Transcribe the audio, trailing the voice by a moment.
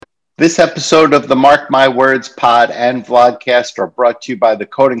This episode of the Mark My Words pod and vlogcast are brought to you by the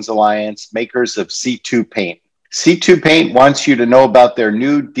Coatings Alliance, makers of C2 Paint. C2 Paint wants you to know about their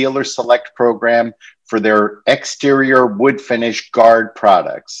new Dealer Select program for their exterior wood finish guard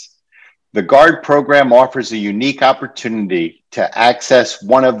products. The guard program offers a unique opportunity to access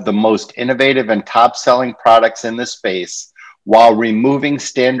one of the most innovative and top-selling products in the space while removing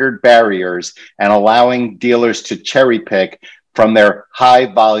standard barriers and allowing dealers to cherry pick from their high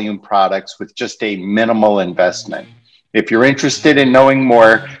volume products with just a minimal investment. If you're interested in knowing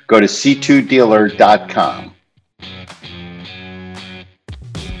more, go to c2dealer.com.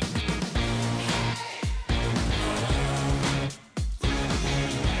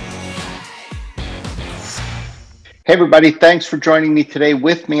 Hey everybody, thanks for joining me today.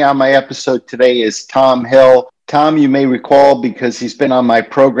 With me on my episode today is Tom Hill. Tom, you may recall, because he's been on my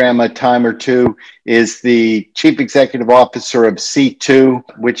program a time or two, is the Chief Executive Officer of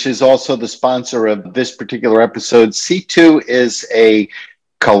C2, which is also the sponsor of this particular episode. C2 is a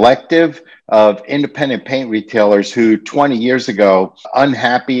collective of independent paint retailers who 20 years ago,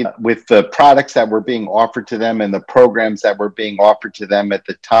 unhappy with the products that were being offered to them and the programs that were being offered to them at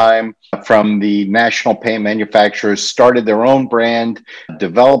the time from the national paint manufacturers, started their own brand,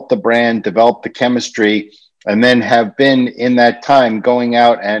 developed the brand, developed the chemistry, and then have been in that time going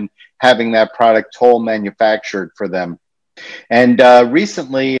out and having that product toll manufactured for them. And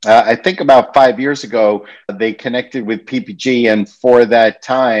recently, I think about 5 years ago, they connected with PPG. And for that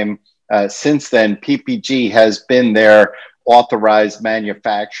time, since then, PPG has been their authorized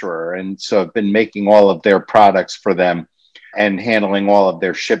manufacturer. And so have been making all of their products for them and handling all of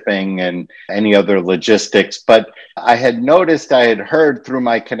their shipping and any other logistics. But I had noticed, I had heard through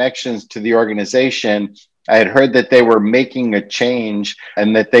my connections to the organization, I had heard that they were making a change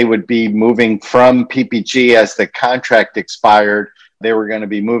and that they would be moving from PPG as the contract expired. They were going to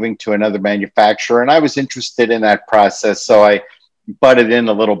be moving to another manufacturer. And I was interested in that process. So I butted in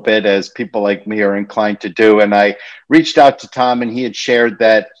a little bit, as people like me are inclined to do. And I reached out to Tom, and he had shared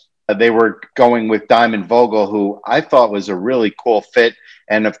that they were going with Diamond Vogel, who I thought was a really cool fit.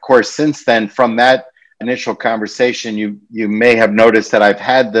 And of course, since then, from that initial conversation, you may have noticed that I've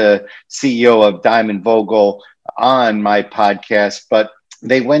had the CEO of Diamond Vogel on my podcast, but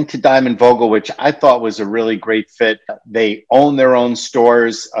they went to Diamond Vogel, which I thought was a really great fit. They own their own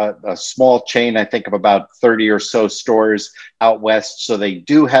stores, a small chain, I think of about 30 or so stores out west. So they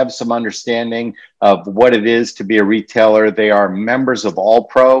do have some understanding of what it is to be a retailer. They are members of All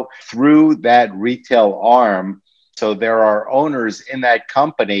Pro through that retail arm. So there are owners in that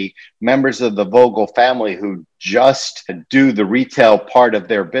company, members of the Vogel family, who just do the retail part of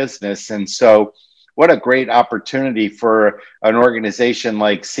their business. And so what a great opportunity for an organization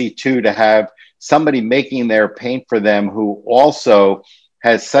like C2 to have somebody making their paint for them who also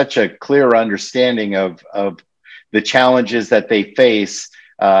has such a clear understanding of the challenges that they face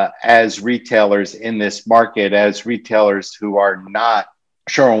as retailers in this market, as retailers who are not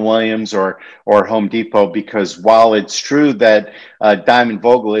Sherwin-Williams or Home Depot, because while it's true that Diamond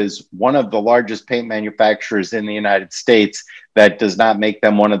Vogel is one of the largest paint manufacturers in the United States, that does not make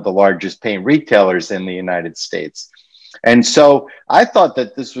them one of the largest paint retailers in the United States. And so I thought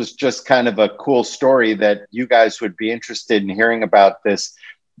that this was just kind of a cool story, that you guys would be interested in hearing about this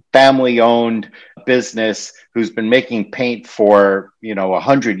family-owned business who's been making paint for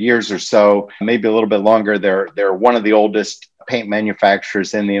 100 years or so, maybe a little bit longer. They're one of the oldest paint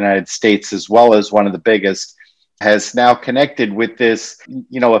manufacturers in the United States, as well as one of the biggest, has now connected with this,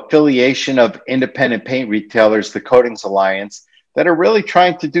 affiliation of independent paint retailers, the Coatings Alliance, that are really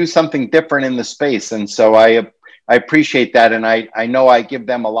trying to do something different in the space. And so I appreciate that. And I know I give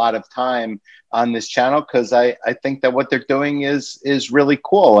them a lot of time on this channel because I think that what they're doing is really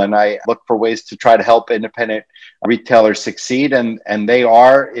cool. And I look for ways to try to help independent retailers succeed. And they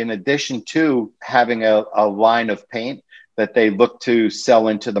are, in addition to having a line of paint that they look to sell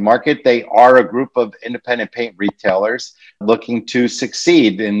into the market, they are a group of independent paint retailers looking to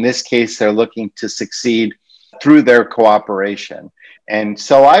succeed. In this case, they're looking to succeed through their cooperation. And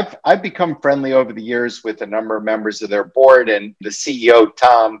so I've become friendly over the years with a number of members of their board, and the CEO,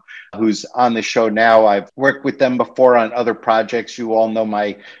 Tom, who's on the show now. I've worked with them before on other projects. You all know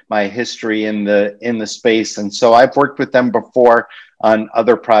my history in the space. And so I've worked with them before on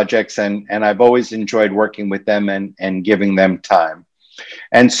other projects, and I've always enjoyed working with them and giving them time.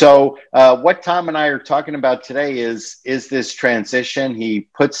 And so what Tom and I are talking about today is this transition. He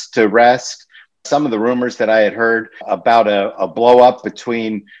puts to rest some of the rumors that I had heard about a blow up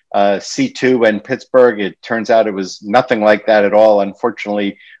between C2 and Pittsburgh. It turns out it was nothing like that at all.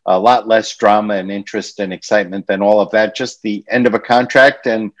 Unfortunately, a lot less drama and interest and excitement than all of that. Just the end of a contract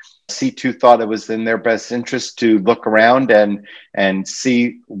and C2 thought it was in their best interest to look around and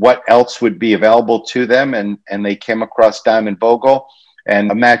see what else would be available to them. And they came across Diamond Bogle.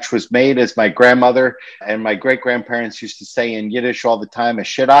 And a match was made, as my grandmother and my great-grandparents used to say in Yiddish all the time, a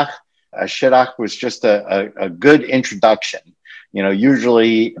shidduch. A shidduch was just a good introduction,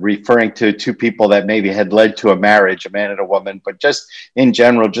 usually referring to two people that maybe had led to a marriage, a man and a woman, but just in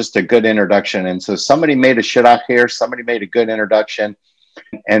general, just a good introduction. And so somebody made a shidduch here, somebody made a good introduction,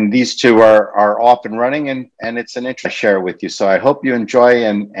 and these two are off and running, and it's an interest to share with you. So I hope you enjoy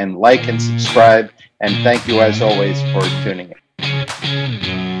and like and subscribe, and thank you as always for tuning in.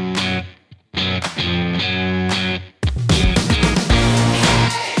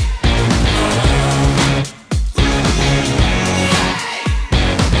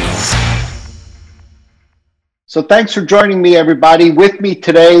 So thanks for joining me, everybody. With me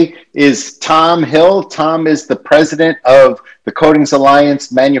today is Tom Hill. Tom is the president of the Coatings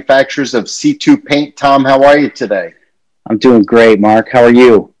Alliance, manufacturers of C2 paint. Tom, how are you today? I'm doing great, Mark. How are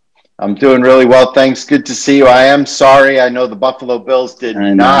you? I'm doing really well, thanks. Good to see you. I am sorry. I know the Buffalo Bills did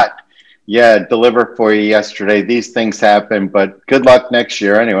not deliver for you yesterday. These things happen, but good luck next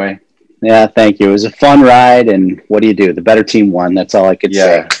year anyway. Yeah, thank you. It was a fun ride, and what do you do? The better team won. That's all I could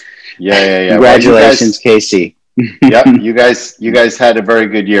say. Yeah. Congratulations, well, KC. Yep, you guys had a very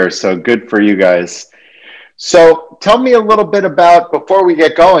good year, so good for you guys. So tell me a little bit about, before we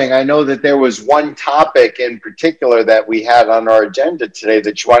get going, I know that there was one topic in particular that we had on our agenda today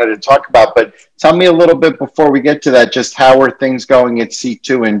that you wanted to talk about, but tell me a little bit before we get to that, just how are things going at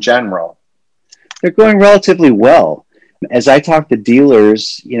C2 in general? They're going relatively well. As I talk to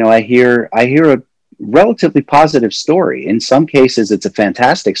dealers, I hear a relatively positive story. In some cases, it's a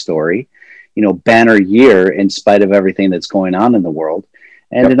fantastic story. Banner year in spite of everything that's going on in the world.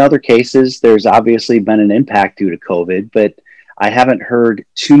 And in other cases, there's obviously been an impact due to COVID, but I haven't heard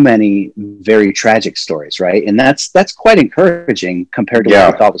too many very tragic stories, right? And that's quite encouraging compared to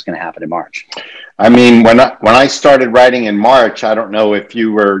what we thought was going to happen in March. I mean, when I started writing in March, I don't know if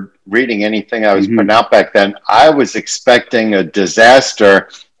you were reading anything I was putting out back then. I was expecting a disaster,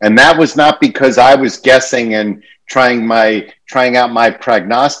 and that was not because I was guessing and trying out my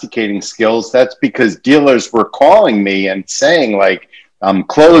prognosticating skills. That's because dealers were calling me and saying, like, I'm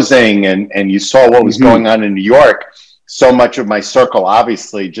closing, and you saw what was going on in New York. So much of my circle,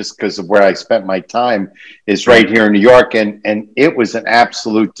 obviously, just because of where I spent my time, is right here in New York, and it was an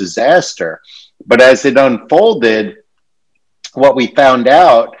absolute disaster. But as it unfolded, what we found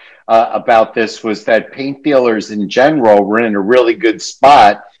out about this was that paint dealers in general were in a really good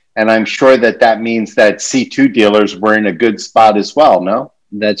spot. And I'm sure that means that C2 dealers were in a good spot as well, no?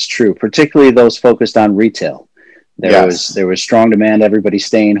 That's true, particularly those focused on retail. There was strong demand, everybody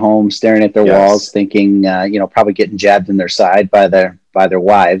staying home, staring at their walls, thinking, probably getting jabbed in their side by their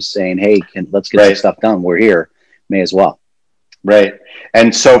wives, saying, hey, let's get some stuff done. We're here. May as well. Right.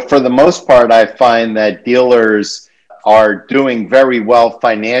 And so for the most part, I find that dealers are doing very well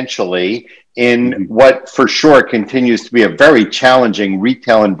financially in what for sure continues to be a very challenging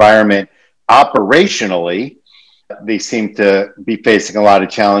retail environment operationally. They seem to be facing a lot of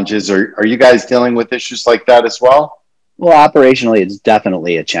challenges. Are you guys dealing with issues like that as well? Well, operationally, it's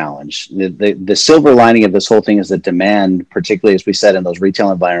definitely a challenge. The silver lining of this whole thing is that demand, particularly as we said in those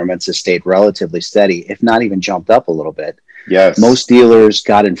retail environments, has stayed relatively steady, if not even jumped up a little bit. Yes. Most dealers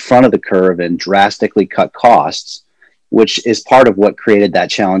got in front of the curve and drastically cut costs, which is part of what created that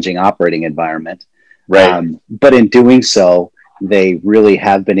challenging operating environment. Right. But in doing so, they really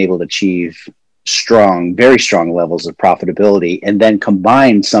have been able to achieve very strong levels of profitability, and then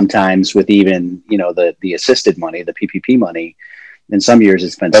combined sometimes with even, the assisted money, the PPP money. In some years,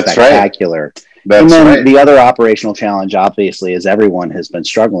 it's been spectacular. Right. And then the other operational challenge, obviously, is everyone has been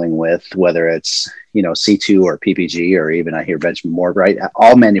struggling with, whether it's, C2 or PPG, or even I hear Benjamin Moore, right?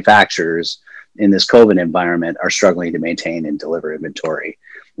 All manufacturers in this COVID environment are struggling to maintain and deliver inventory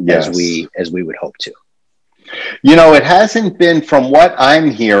as we would hope to. It hasn't been, from what I'm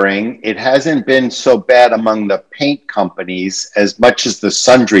hearing, it hasn't been so bad among the paint companies as much as the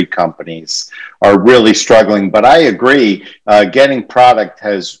sundry companies are really struggling. But I agree, getting product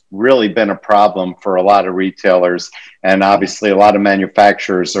has really been a problem for a lot of retailers. And obviously a lot of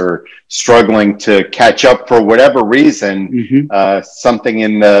manufacturers are struggling to catch up for whatever reason. Something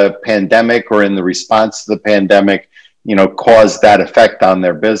in the pandemic or in the response to the pandemic, caused that effect on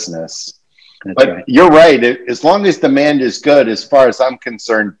their business. But you're right. As long as demand is good, as far as I'm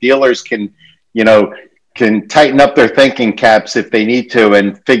concerned, dealers can tighten up their thinking caps if they need to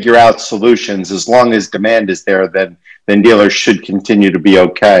and figure out solutions. As long as demand is there, then dealers should continue to be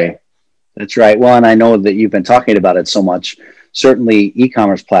okay. That's right. Well, and I know that you've been talking about it so much certainly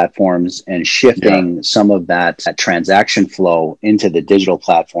e-commerce platforms and shifting some of that transaction flow into the digital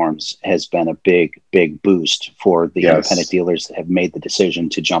platforms has been a big boost for the independent dealers that have made the decision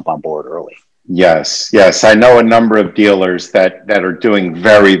to jump on board early. Yes. I know a number of dealers that are doing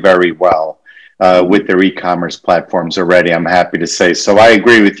very, very well with their e-commerce platforms already, I'm happy to say. So I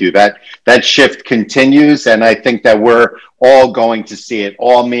agree with you that shift continues, and I think that we're all going to see it,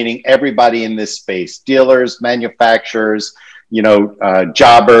 all meaning everybody in this space, dealers, manufacturers,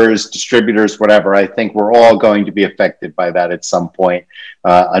 jobbers, distributors, whatever. I think we're all going to be affected by that at some point.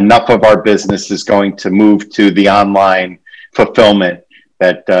 Enough of our business is going to move to the online fulfillment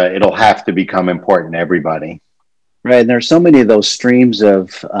that it'll have to become important to everybody. Right, and there are so many of those streams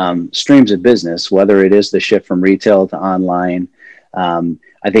of business, whether it is the shift from retail to online.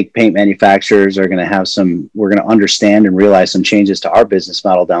 I think paint manufacturers are going to have we're going to understand and realize some changes to our business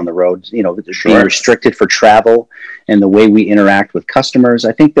model down the road, being restricted for travel and the way we interact with customers.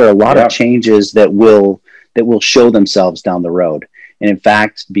 I think there are a lot of changes that will show themselves down the road. And in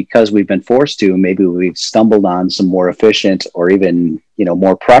fact, because we've been forced to, maybe we've stumbled on some more efficient or even,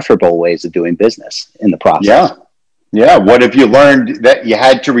 more preferable ways of doing business in the process. Yeah. What have you learned that you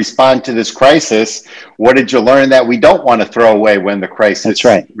had to respond to this crisis? What did you learn that we don't want to throw away when the crisis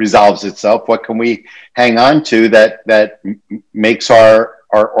resolves itself? What can we hang on to that makes our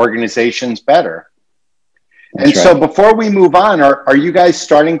organizations better? So before we move on, are you guys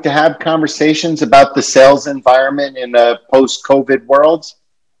starting to have conversations about the sales environment in a post-COVID world?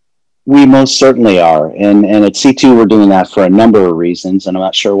 We most certainly are. And at C2, we're doing that for a number of reasons. And I'm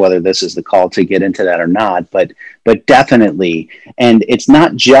not sure whether this is the call to get into that or not, but definitely. And it's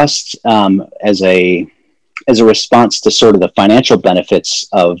not just as a response to sort of the financial benefits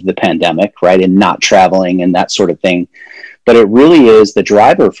of the pandemic, right? And not traveling and that sort of thing. But it really is the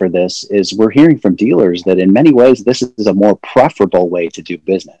driver for this is we're hearing from dealers that in many ways, this is a more preferable way to do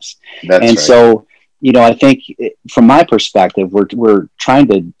business. So, I think from my perspective, we're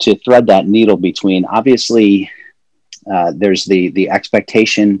trying to thread that needle between obviously there's the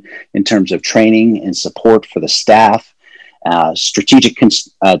expectation in terms of training and support for the staff, strategic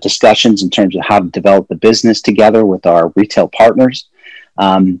discussions in terms of how to develop the business together with our retail partners.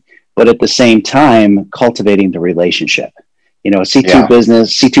 But at the same time, cultivating the relationship. C2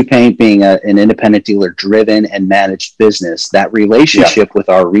 business, C2 Paint being an independent dealer driven and managed business, that relationship with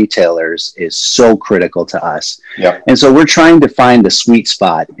our retailers is so critical to us. And so we're trying to find the sweet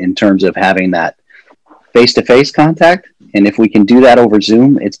spot in terms of having that face-to-face contact. And if we can do that over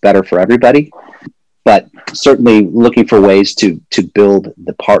Zoom, it's better for everybody. But certainly looking for ways to build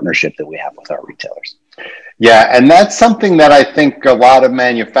the partnership that we have with our retailers. Yeah, and that's something that I think a lot of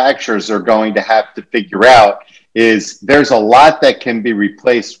manufacturers are going to have to figure out is there's a lot that can be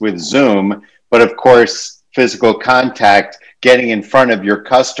replaced with Zoom, but of course, physical contact, getting in front of your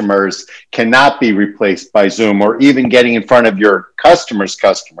customers cannot be replaced by Zoom, or even getting in front of your customers,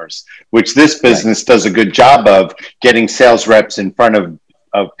 which this business does a good job of getting sales reps in front of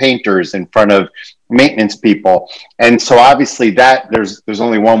painters, in front of maintenance people. And so obviously there's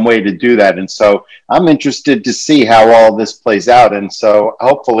only one way to do that. And so I'm interested to see how all this plays out. And so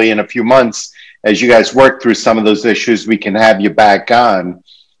hopefully in a few months, as you guys work through some of those issues, we can have you back on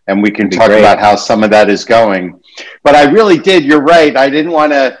and we can talk about how some of that is going. But I really did. You're right. I didn't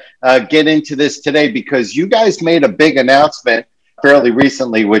want to get into this today because you guys made a big announcement fairly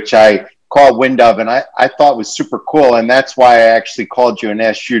recently, which I called wind of, and I thought was super cool. And that's why I actually called you and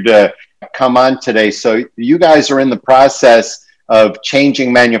asked you to come on today. So you guys are in the process of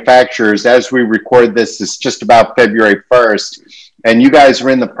changing manufacturers. As we record this, it's just about February 1st. And you guys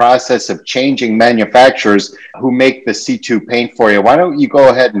are in the process of changing manufacturers who make the C2 paint for you. Why don't you go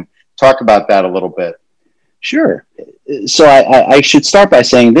ahead and talk about that a little bit? Sure. So I should start by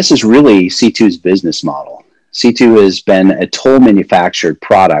saying this is really C2's business model. C2 has been a toll manufactured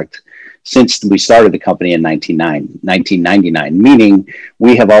product since we started the company in 1999, meaning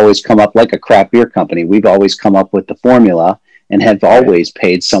we have always come up like a craft beer company. We've always come up with the formula and have always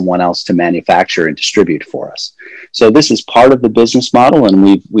paid someone else to manufacture and distribute for us. So this is part of the business model, and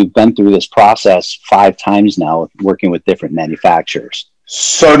we've been through this process 5 times now, working with different manufacturers.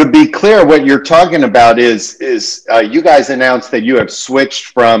 So to be clear, what you're talking about is you guys announced that you have switched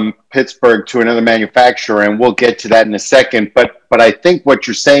from Pittsburgh to another manufacturer, and we'll get to that in a second. But I think what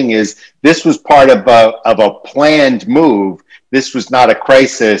you're saying is this was part of a planned move. This was not a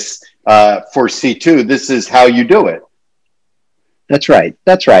crisis for C2. This is how you do it. That's right.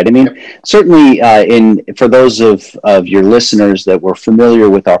 That's right. I mean, certainly, for those of your listeners that were familiar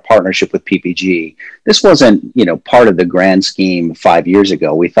with our partnership with PPG, this wasn't, part of the grand scheme 5 years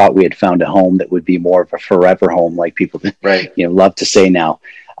ago. We thought we had found a home that would be more of a forever home, like people, right, love to say now.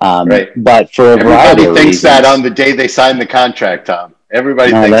 Right. But for a variety of thinks reasons, that on the day they sign the contract, Tom.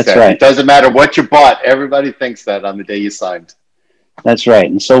 Everybody thinks that. Right. It doesn't matter what you bought. Everybody thinks that on the day you signed. That's right.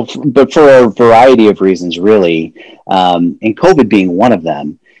 And so, but for a variety of reasons, really, and COVID being one of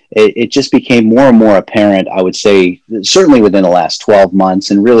them, it just became more and more apparent, I would say, certainly within the last 12 months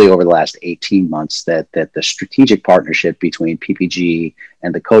and really over the last 18 months, that the strategic partnership between PPG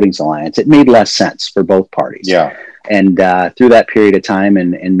and the Coatings Alliance, it made less sense for both parties. Yeah. And through that period of time,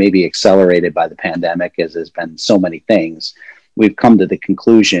 and maybe accelerated by the pandemic, as has been so many things, we've come to the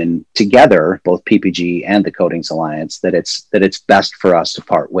conclusion together, both PPG and the Coatings Alliance, that it's best for us to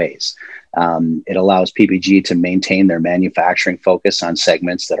part ways. It allows PPG to maintain their manufacturing focus on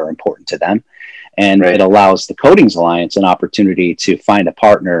segments that are important to them. And It allows the Coatings Alliance an opportunity to find a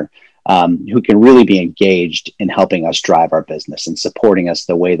partner who can really be engaged in helping us drive our business and supporting us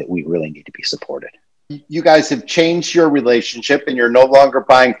the way that we really need to be supported. You guys have changed your relationship and you're no longer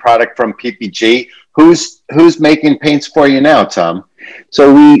buying product from PPG. Who's making paints for you now, Tom?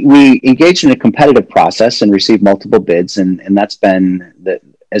 So we engaged in a competitive process and received multiple bids, and that's been,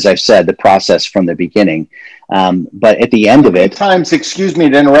 as I've said, the process from the beginning. But at the end of it, excuse me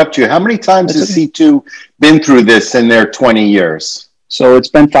to interrupt you, how many times has C2 been through this in their 20 years? So it's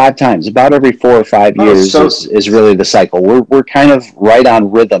been 5 times. About every 4 or 5 years is really the cycle. We're kind of right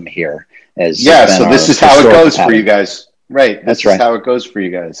on rhythm here. So this is how it goes for you guys. Right. That's right. How it goes for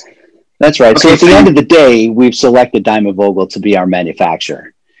you guys. That's right. Okay, so at the end of the day, we've selected Diamond Vogel to be our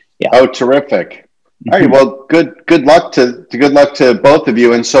manufacturer. Yeah. Oh, terrific. All right. Well, good luck to both of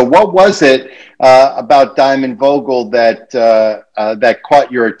you. And so, what was it about Diamond Vogel that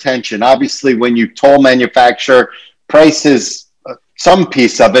caught your attention? Obviously, when you toll manufacture, price is some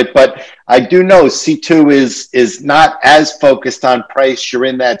piece of it, but I do know C2 is not as focused on price. You're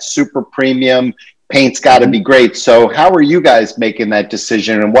in that super premium. Paint's got to be great. So how are you guys making that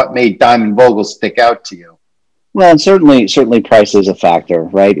decision, and what made Diamond Vogel stick out to you? Well, and certainly price is a factor,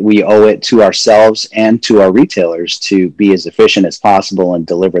 right? We owe it to ourselves and to our retailers to be as efficient as possible and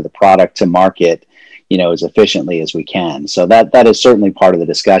deliver the product to market, as efficiently as we can. So that is certainly part of the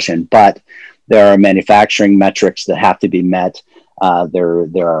discussion, but there are manufacturing metrics that have to be met.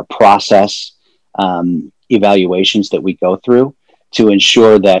 There are process evaluations that we go through to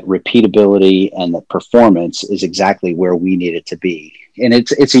ensure that repeatability and the performance is exactly where we need it to be. And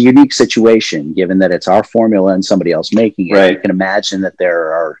it's a unique situation, given that it's our formula and somebody else making it. Right. You can imagine that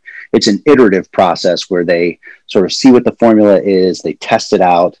it's an iterative process where they sort of see what the formula is, they test it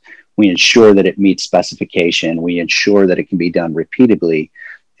out, we ensure that it meets specification, we ensure that it can be done repeatedly,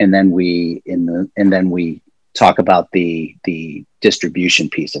 and then we talk about the distribution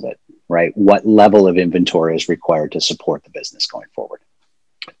piece of it, right? What level of inventory is required to support the business going forward?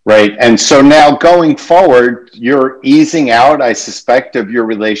 Right. And so now going forward, you're easing out, I suspect, of your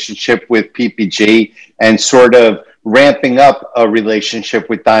relationship with PPG and sort of ramping up a relationship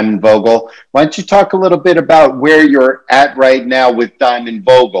with Diamond Vogel. Why don't you talk a little bit about where you're at right now with Diamond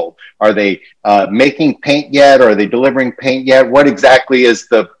Vogel? Are they making paint yet? Are they delivering paint yet? What exactly is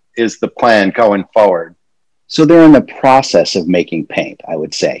the plan going forward? So they're in the process of making paint, I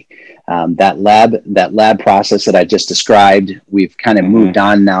would say. That lab process that I just described, we've kind of moved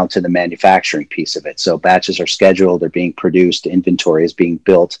on now to the manufacturing piece of it. So batches are scheduled, they're being produced, inventory is being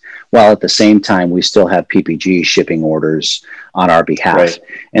built, while at the same time we still have PPG shipping orders on our behalf. Right.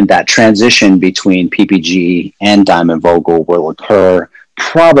 And that transition between PPG and Diamond Vogel will occur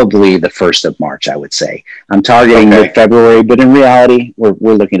probably the 1st of March, I would say. I'm targeting mid-February, but in reality,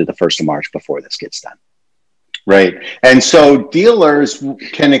 we're looking at the 1st of March before this gets done. Right. And so dealers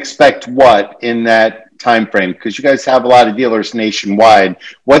can expect what in that time frame? Because you guys have a lot of dealers nationwide.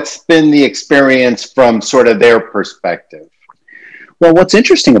 What's been the experience from sort of their perspective? Well, what's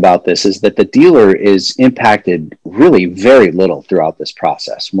interesting about this is that the dealer is impacted really very little throughout this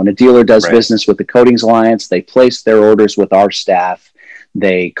process. When a dealer does business with the Coatings Alliance, they place their orders with our staff.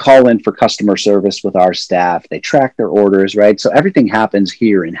 They call in for customer service with our staff. They track their orders, right? So everything happens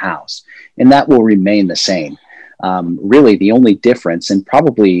here in-house, and that will remain the same. Really, the only difference, and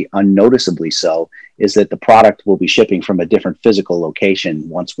probably unnoticeably so, is that the product will be shipping from a different physical location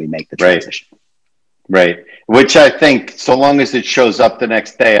once we make the transition. Right. Which I think, so long as it shows up the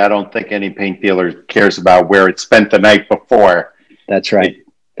next day, I don't think any paint dealer cares about where it spent the night before. That's right.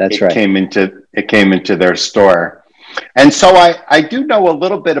 It came into their store. And so I do know a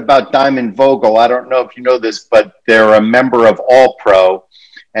little bit about Diamond Vogel. I don't know if you know this, but they're a member of All Pro.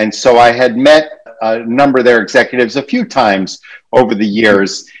 And so I had met a number of their executives a few times over the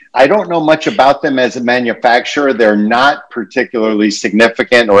years. I don't know much about them as a manufacturer. They're not particularly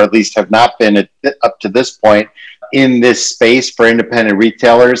significant, or at least have not been up to this point in this space for independent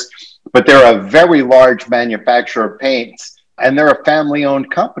retailers. But they're a very large manufacturer of paints, and they're a family-owned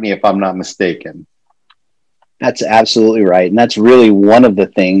company, if I'm not mistaken. That's absolutely right. And that's really one of the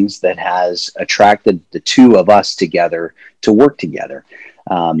things that has attracted the two of us together to work together.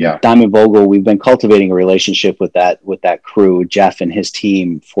 Diamond Vogel, we've been cultivating a relationship with that crew, Jeff and his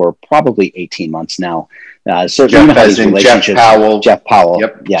team, for probably 18 months now. Certainly Jeff Powell. Jeff Powell.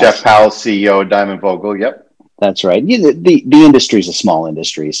 Yep. Yes. Jeff Powell, CEO of Diamond Vogel. Yep. That's right. The industry is a small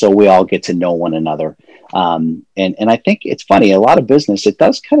industry, so we all get to know one another. And I think it's funny, a lot of business, it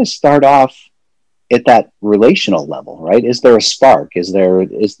does kind of start off at that relational level, right? Is there a spark? Does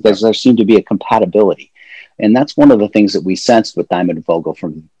there seem to be a compatibility? And that's one of the things that we sensed with Diamond Vogel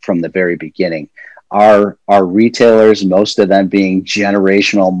from the very beginning. Our retailers, most of them being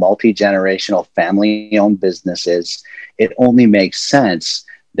generational, multi-generational, family-owned businesses, it only makes sense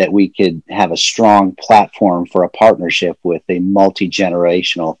that we could have a strong platform for a partnership with a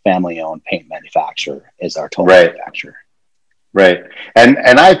multi-generational, family-owned paint manufacturer as our total manufacturer. Right. And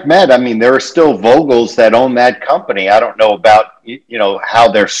I've met, I mean, there are still Vogels that own that company. I don't know about,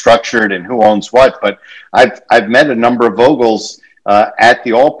 how they're structured and who owns what, but I've met a number of Vogels at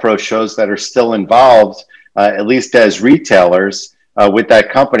the All Pro shows that are still involved, at least as retailers with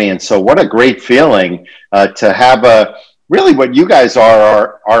that company. And so what a great feeling to have really what you guys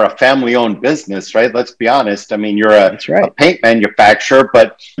are a family-owned business, right? Let's be honest. I mean, you're a paint manufacturer,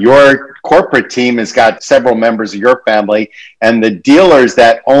 but your corporate team has got several members of your family, and the dealers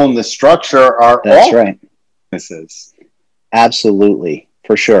that own the structure are all businesses. Absolutely,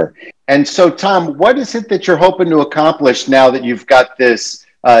 for sure. And so, Tom, what is it that you're hoping to accomplish now that you've got this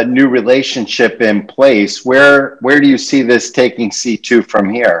new relationship in place? Where do you see this taking C2 from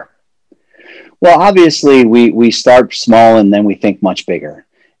here? Well, obviously, we start small and then we think much bigger.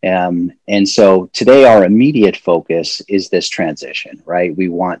 And so today, our immediate focus is this transition, right? We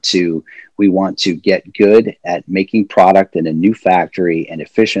want to get good at making product in a new factory and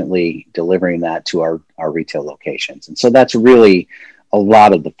efficiently delivering that to our retail locations. And so that's really a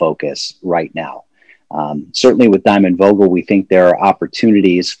lot of the focus right now. Certainly with Diamond Vogel, we think there are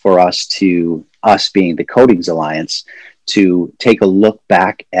opportunities for us being the Coatings Alliance, to take a look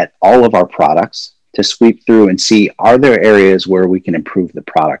back at all of our products, to sweep through and see, are there areas where we can improve the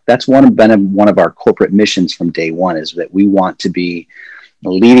product? That's one of our corporate missions from day one, is that we want to be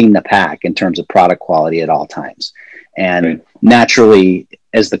leading the pack in terms of product quality at all times. And naturally,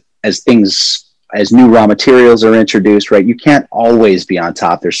 as new raw materials are introduced, right, you can't always be on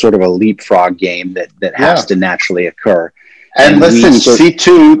top. There's sort of a leapfrog game that has to naturally occur. And listen,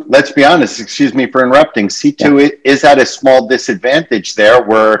 C2, let's be honest, excuse me for interrupting, C2 is at a small disadvantage there,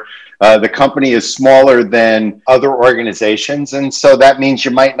 where the company is smaller than other organizations. And so that means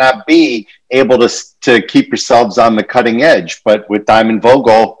you might not be able to keep yourselves on the cutting edge. But with Diamond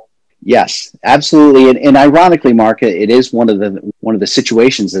Vogel. Yes, absolutely. And ironically, Mark, it is one of the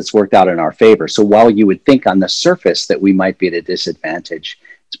situations that's worked out in our favor. So while you would think on the surface that we might be at a disadvantage,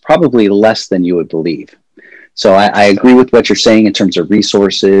 it's probably less than you would believe. So I agree with what you're saying in terms of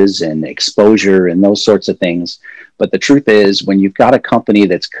resources and exposure and those sorts of things. But the truth is, when you've got a company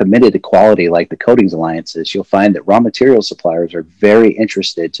that's committed to quality like the Coatings Alliance is, you'll find that raw material suppliers are very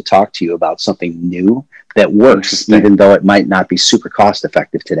interested to talk to you about something new that works, even though it might not be super cost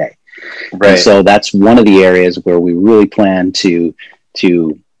effective today. Right. And so that's one of the areas where we really plan to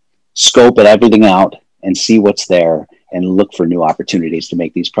scope everything out and see what's there and look for new opportunities to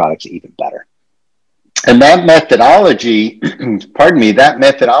make these products even better. And that methodology, that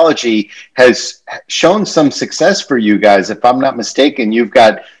methodology has shown some success for you guys. If I'm not mistaken, you've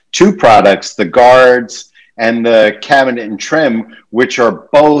got two products, the guards and the cabinet and trim, which are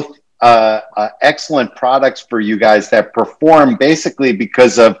both excellent products for you guys that perform basically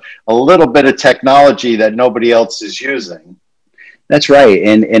because of a little bit of technology that nobody else is using. That's right.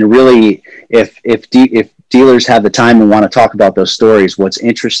 And really, if dealers have the time and want to talk about those stories, what's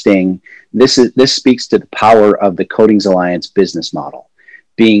interesting, this speaks to the power of the Coatings Alliance business model.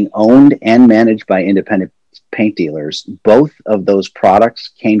 Being owned and managed by independent paint dealers, both of those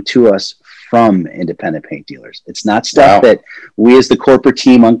products came to us from independent paint dealers. It's not stuff that we as the corporate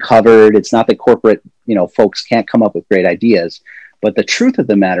team uncovered. It's not that corporate, folks can't come up with great ideas. But the truth of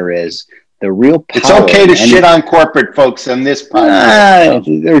the matter is, the real power. It's okay to shit on corporate folks in this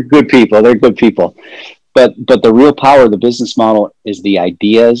podcast. They're good people. But the real power of the business model is the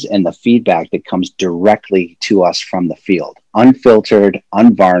ideas and the feedback that comes directly to us from the field, unfiltered,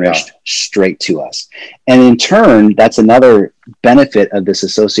 unvarnished, straight to us. And in turn, that's another benefit of this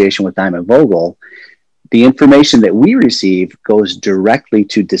association with Diamond Vogel. The information that we receive goes directly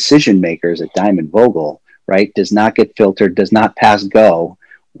to decision makers at Diamond Vogel, right? Does not get filtered, does not pass go.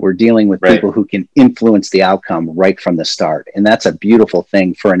 We're dealing with people who can influence the outcome right from the start. And that's a beautiful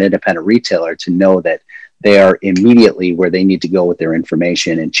thing for an independent retailer to know that they are immediately where they need to go with their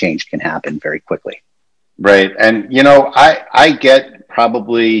information, and change can happen very quickly. Right. And, I get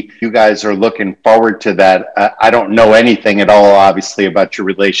probably you guys are looking forward to that. I don't know anything at all, obviously, about your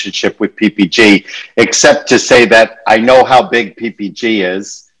relationship with PPG, except to say that I know how big PPG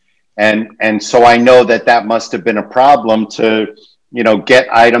is. And so I know that must have been a problem to, get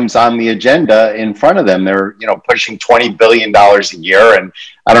items on the agenda in front of them. They're, pushing $20 billion a year. And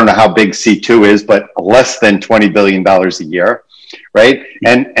I don't know how big C2 is, but less than $20 billion a year. Right.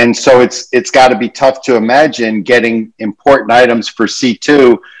 And so it's got to be tough to imagine getting important items for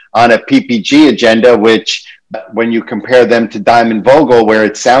C2 on a PPG agenda, which when you compare them to Diamond Vogel, where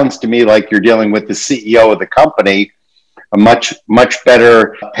it sounds to me like you're dealing with the CEO of the company, a much, much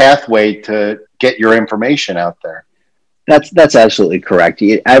better pathway to get your information out there. That's absolutely correct.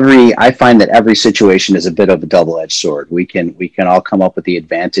 I find that every situation is a bit of a double-edged sword. We can all come up with the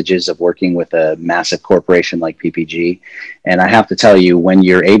advantages of working with a massive corporation like PPG. And I have to tell you, when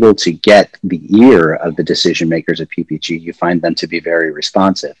you're able to get the ear of the decision makers at PPG, you find them to be very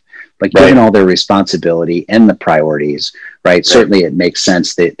responsive. But given all their responsibility and the priorities, certainly it makes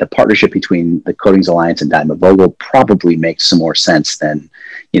sense that the partnership between the Coatings Alliance and Diamond Vogel probably makes some more sense than,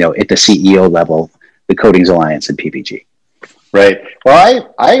 at the CEO level, the Coatings Alliance and PPG. Right.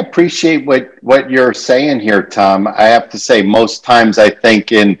 Well, I appreciate what you're saying here, Tom. I have to say, most times I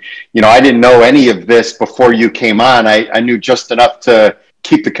think I didn't know any of this before you came on. I knew just enough to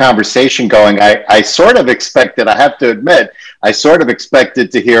keep the conversation going. I sort of expected, I have to admit,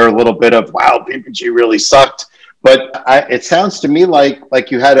 to hear a little bit of, wow, PPG really sucked. But it sounds to me like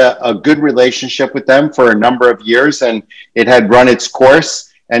you had a good relationship with them for a number of years, and it had run its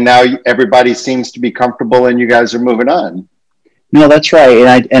course, and now everybody seems to be comfortable and you guys are moving on. No, that's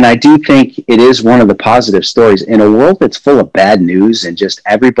right. And I do think it is one of the positive stories in a world that's full of bad news and just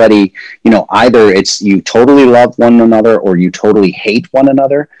everybody, either it's you totally love one another or you totally hate one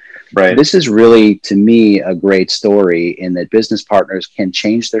another. Right. This is really, to me, a great story in that business partners can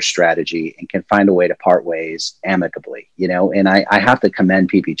change their strategy and can find a way to part ways amicably, and I have to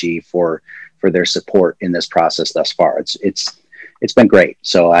commend PPG for their support in this process thus far. It's been great.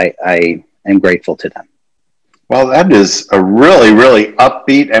 So I am grateful to them. Well, that is a really, really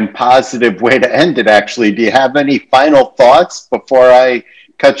upbeat and positive way to end it, actually. Do you have any final thoughts before I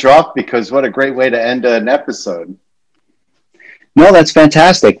cut you off? Because what a great way to end an episode. No, that's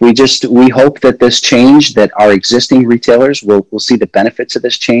fantastic. We hope that this change, that our existing retailers will see the benefits of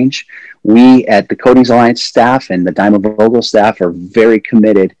this change. We at the Coatings Alliance staff and the Diamond Vogel staff are very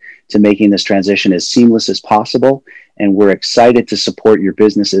committed to making this transition as seamless as possible. And we're excited to support your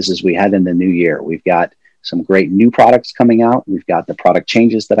businesses as we head in the new year. We've got some great new products coming out. We've got the product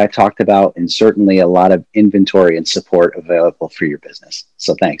changes that I talked about, and certainly a lot of inventory and support available for your business.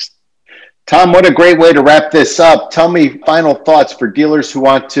 So thanks. Tom, what a great way to wrap this up. Tell me final thoughts for dealers who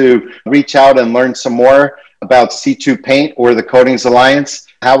want to reach out and learn some more about C2 Paint or the Coatings Alliance.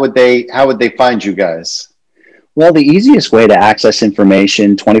 How would they find you guys? Well, the easiest way to access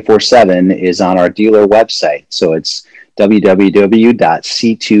information 24/7 is on our dealer website. So it's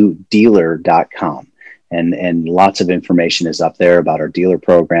www.c2dealer.com. And lots of information is up there about our dealer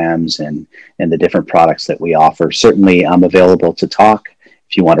programs and the different products that we offer. Certainly, I'm available to talk.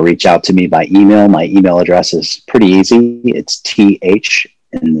 If you want to reach out to me by email, my email address is pretty easy. It's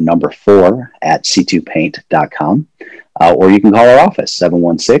th@c2paint.com. Or you can call our office,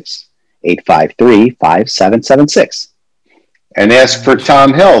 716-853-5776. And ask for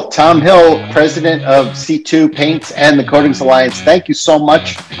Tom Hill. Tom Hill, president of C2 Paints and the Coatings Alliance. Thank you so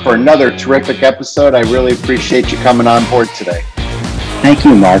much for another terrific episode. I really appreciate you coming on board today. Thank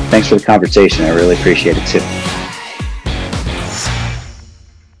you, Mark. Thanks for the conversation. I really appreciate it too.